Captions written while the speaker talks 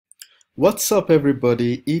What's up,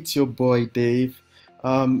 everybody? It's your boy Dave.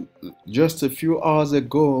 Just a few hours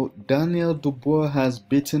ago, Daniel Dubois has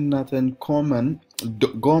beaten Nathan Gorman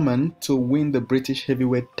to win the British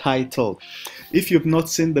heavyweight title. If you've not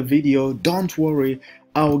seen the video, don't worry.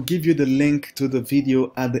 I'll give you the link to the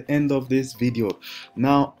video at the end of this video.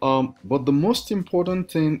 Now, but the most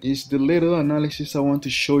important thing is the little analysis I want to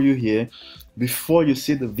show you here before you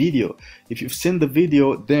see the video. If you've seen the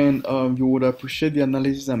video, then you would appreciate the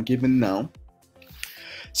analysis I'm giving now.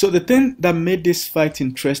 So the thing that made this fight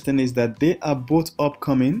interesting is that they are both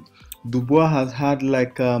upcoming. Dubois has had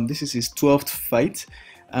like this is his 12th fight,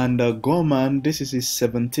 and Gorman, this is his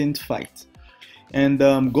 17th fight. And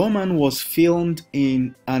Gorman was filmed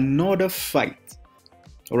in another fight.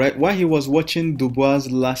 All right, while he was watching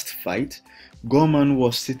Dubois' last fight, Gorman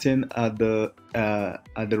was sitting at the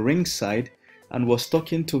ringside and was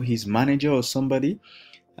talking to his manager or somebody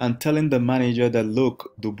and telling the manager that,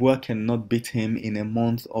 look, Dubois cannot beat him in a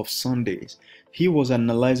month of Sundays. He was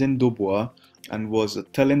analyzing Dubois and was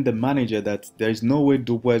telling the manager that there is no way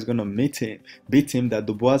Dubois is going to beat him, that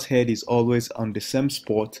Dubois' head is always on the same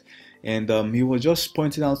spot. And he was just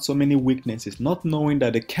pointing out so many weaknesses, not knowing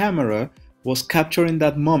that the camera was capturing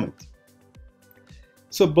that moment.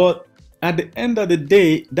 So, but at the end of the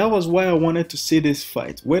day, that was why I wanted to see this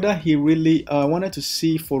fight. Whether he really, I wanted to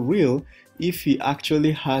see for real if he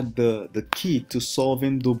actually had the key to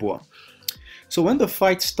solving Dubois. So when the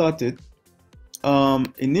fight started,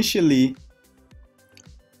 initially,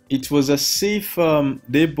 it was as if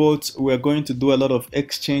they both were going to do a lot of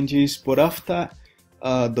exchanges, but after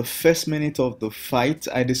the first minute of the fight,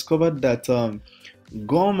 I discovered that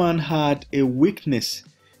Gorman had a weakness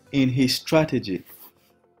in his strategy.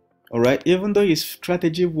 Alright, even though his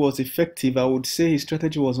strategy was effective, I would say his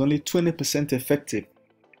strategy was only 20% effective.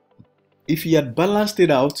 If he had balanced it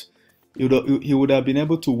out, he would have been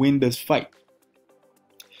able to win this fight.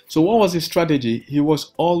 So what was his strategy? He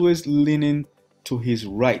was always leaning to his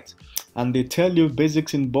right. And they tell you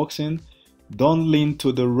basics in boxing, don't lean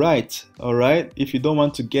to the right, alright? If you don't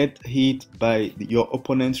want to get hit by your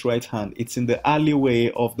opponent's right hand, it's in the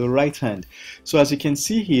alleyway of the right hand. So as you can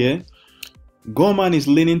see here, Gorman is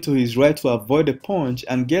leaning to his right to avoid a punch,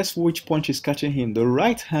 and guess which punch is catching him? The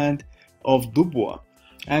right hand of Dubois.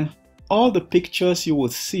 And all the pictures you will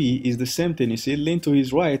see is the same thing. You see, lean to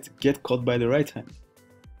his right, get caught by the right hand.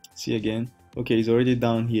 See again? Okay, he's already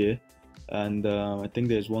down here, and I think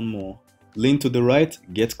there's one more. Lean to the right,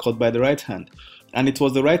 get caught by the right hand. And it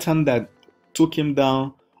was the right hand that took him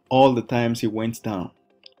down all the times he went down.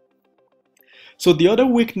 So the other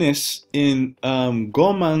weakness in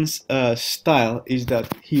Gorman's style is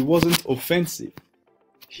that he wasn't offensive.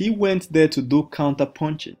 He went there to do counter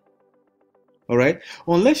punching. All right,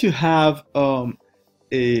 unless you have a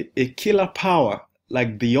killer power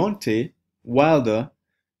like Deontay Wilder,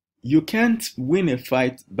 you can't win a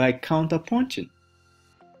fight by counter punching.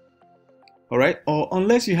 All right, or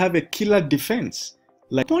unless you have a killer defense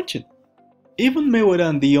like punching. Even Mayweather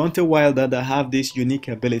and Deontay Wilder that have these unique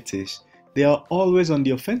abilities, they are always on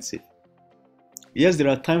the offensive. Yes, there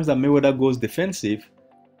are times that Mayweather goes defensive,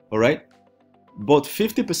 all right, but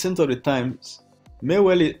 50% of the times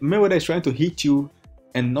Mayweather is trying to hit you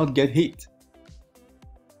and not get hit.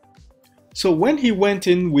 So when he went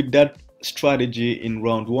in with that strategy in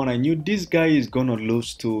round one, I knew this guy is gonna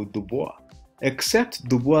lose to Dubois, except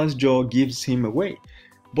Dubois' jaw gives him away.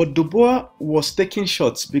 But Dubois was taking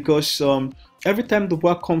shots because every time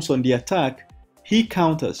Dubois comes on the attack, he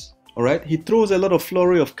counters. All right, he throws a lot of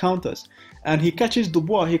flurry of counters, and he catches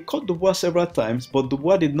Dubois. He caught Dubois several times, but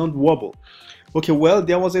Dubois did not wobble. Okay, well,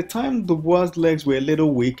 there was a time Dubois' legs were a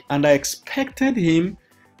little weak, and I expected him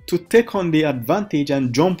to take on the advantage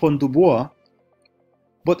and jump on Dubois.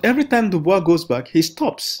 But every time Dubois goes back, he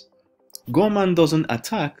stops. Gorman doesn't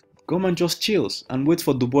attack. Gorman just chills and waits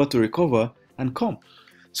for Dubois to recover and come.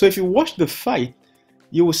 So if you watch the fight,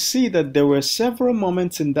 you will see that there were several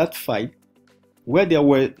moments in that fight where there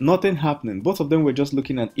were nothing happening. Both of them were just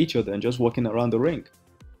looking at each other and just walking around the ring.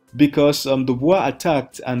 Because Dubois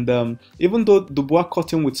attacked, and even though Dubois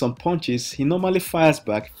caught him with some punches, he normally fires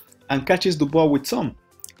back and catches Dubois with some.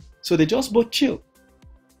 So they just both chill.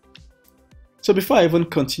 So before I even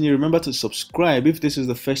continue, remember to subscribe. If this is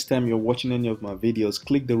the first time you're watching any of my videos,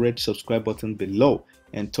 click the red subscribe button below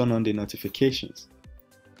and turn on the notifications.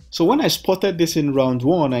 So when I spotted this in round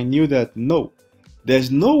one, I knew that no,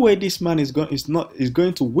 there's no way this man is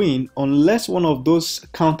going to win unless one of those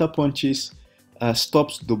counter punches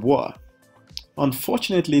stops Dubois.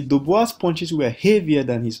 Unfortunately, Dubois' punches were heavier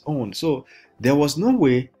than his own, so there was no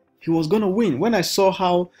way he was going to win. When I saw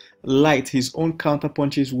how light his own counter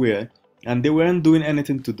punches were, and they weren't doing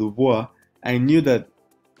anything to Dubois, I knew that,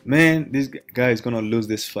 man, this guy is gonna lose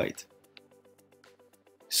this fight.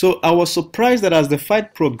 So I was surprised that as the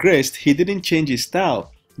fight progressed, he didn't change his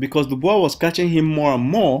style, because Dubois was catching him more and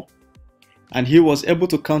more, and he was able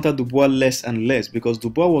to counter Dubois less and less because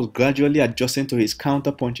Dubois was gradually adjusting to his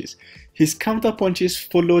counter punches. His counter punches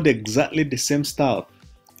followed exactly the same style.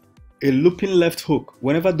 A looping left hook.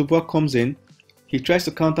 Whenever Dubois comes in, he tries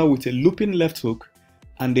to counter with a looping left hook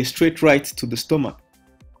and a straight right to the stomach.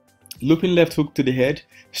 Looping left hook to the head,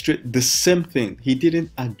 straight, the same thing. He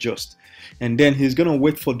didn't adjust. And then he's going to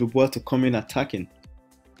wait for Dubois to come in attacking.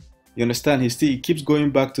 You understand? He keeps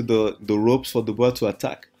going back to the ropes for Dubois to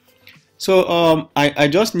attack. So I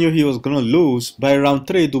just knew he was going to lose. By round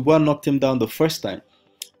 3, Dubois knocked him down the first time.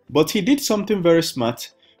 But he did something very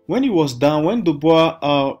smart. When he was down, when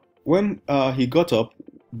Dubois, he got up,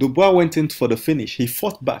 Dubois went in for the finish. He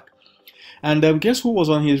fought back. And guess who was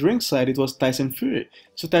on his ringside? It was Tyson Fury.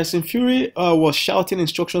 So Tyson Fury was shouting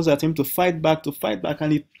instructions at him to fight back,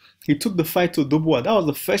 and he took the fight to Dubois. That was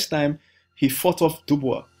the first time he fought off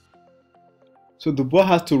Dubois. So Dubois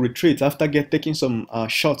had to retreat after taking some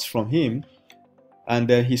shots from him, and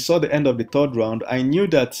then he saw the end of the 3rd round. I knew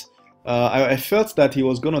that, I felt that he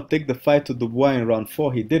was going to take the fight to Dubois in round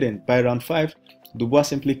 4. He didn't. By round 5, Dubois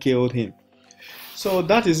simply KO'd him. So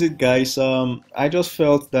that is it, guys. I just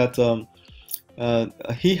felt that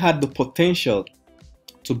he had the potential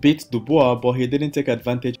to beat Dubois, but he didn't take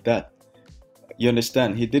advantage of that. You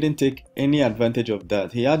understand? He didn't take any advantage of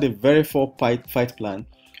that. He had a very full fight plan,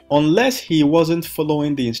 unless he wasn't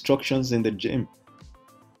following the instructions in the gym.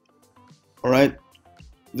 Alright?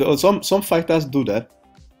 Some fighters do that.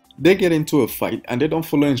 They get into a fight and they don't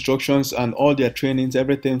follow instructions, and all their trainings,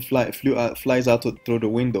 everything flies out through the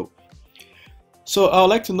window. So I would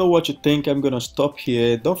like to know what you think. I'm going to stop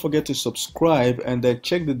here. Don't forget to subscribe, and then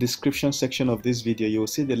check the description section of this video. You will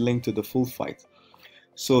see the link to the full fight.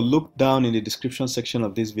 So look down in the description section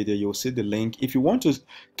of this video. You will see the link. If you want to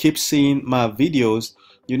keep seeing my videos,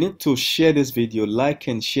 you need to share this video, like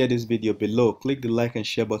and share this video below. Click the like and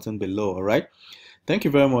share button below. All right. Thank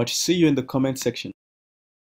you very much. See you in the comment section.